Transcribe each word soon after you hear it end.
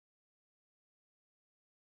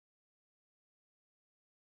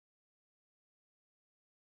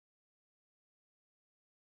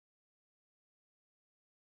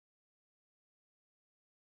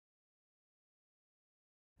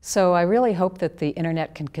So I really hope that the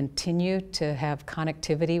internet can continue to have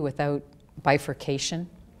connectivity without bifurcation,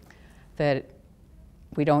 that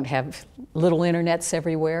we don't have little internets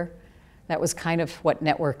everywhere. That was kind of what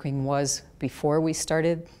networking was before we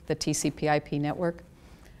started the TCP/IP network.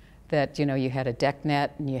 That, you know, you had a DECnet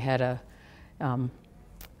and you had an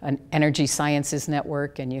energy sciences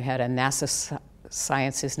network and you had a NASA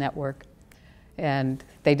sciences network, and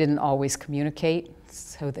they didn't always communicate,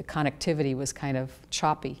 so the connectivity was kind of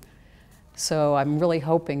choppy. So I'm really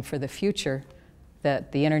hoping for the future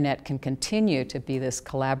that the internet can continue to be this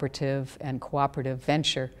collaborative and cooperative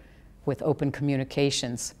venture with open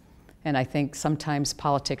communications. And I think sometimes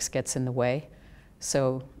politics gets in the way,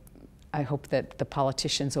 so I hope that the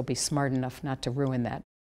politicians will be smart enough not to ruin that.